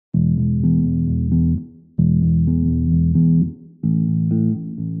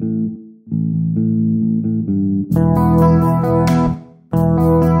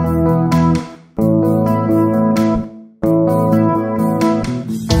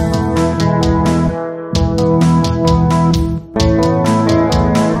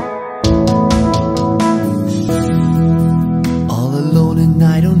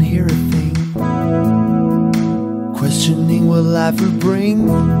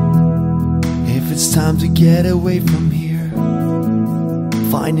It's time to get away from here,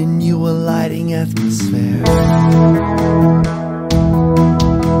 find a new lighting atmosphere.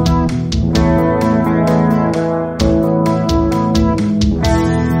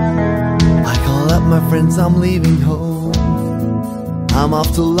 I call up my friends, I'm leaving home. I'm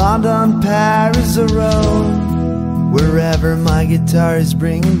off to London, Paris or Rome, wherever my guitar is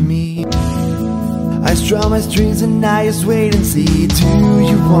bringing me. I strum my strings and I just wait and see. Do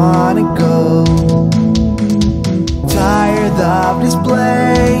you wanna go? Tired of this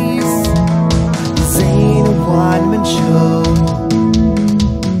place, this ain't a one-man show.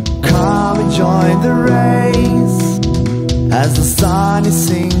 Come and join the race as the sun is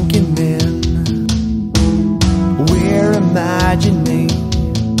sinking in. We're imagining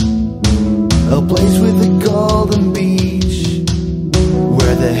a place with a golden beach,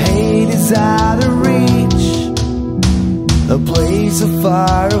 where the hate is out of reach, a place so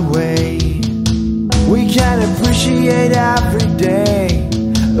far away we can appreciate every day,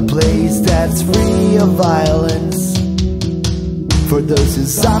 a place that's free of violence for those who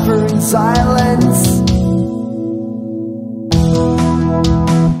suffer in silence.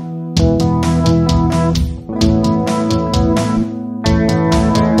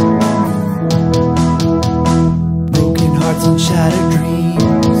 Broken hearts and shattered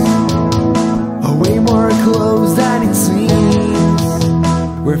dreams are way more close than it seems,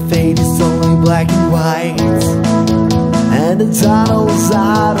 where fate is only black and white and the tunnel is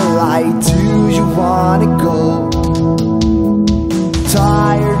out of light. Do you wanna go?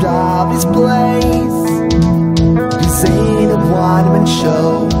 Tired of this place, this ain't a one-man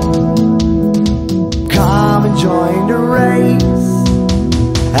show. Come and join the race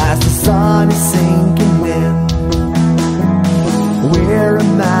as the sun is sinking in. We're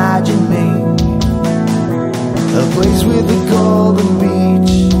imagining a place with a golden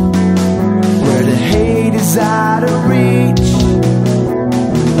beach, where the hate is out of reach,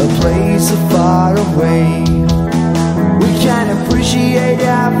 a place so far away we can appreciate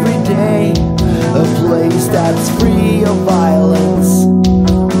every day, a place that's free of violence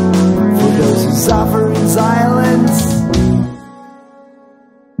for those who suffer in silence.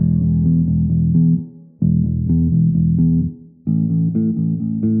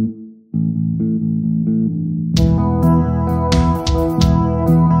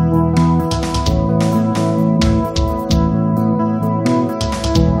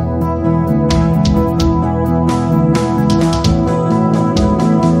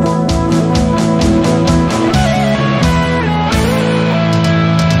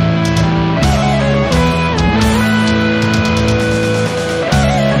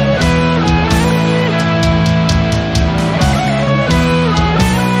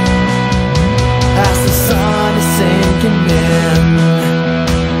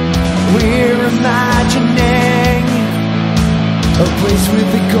 We're imagining a place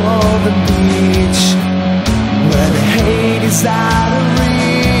with a golden beach, where the hate is out of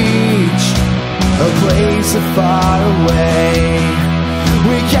reach, a place so far away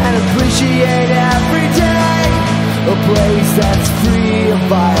we can appreciate every day, a place that's free of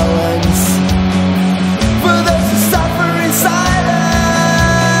violence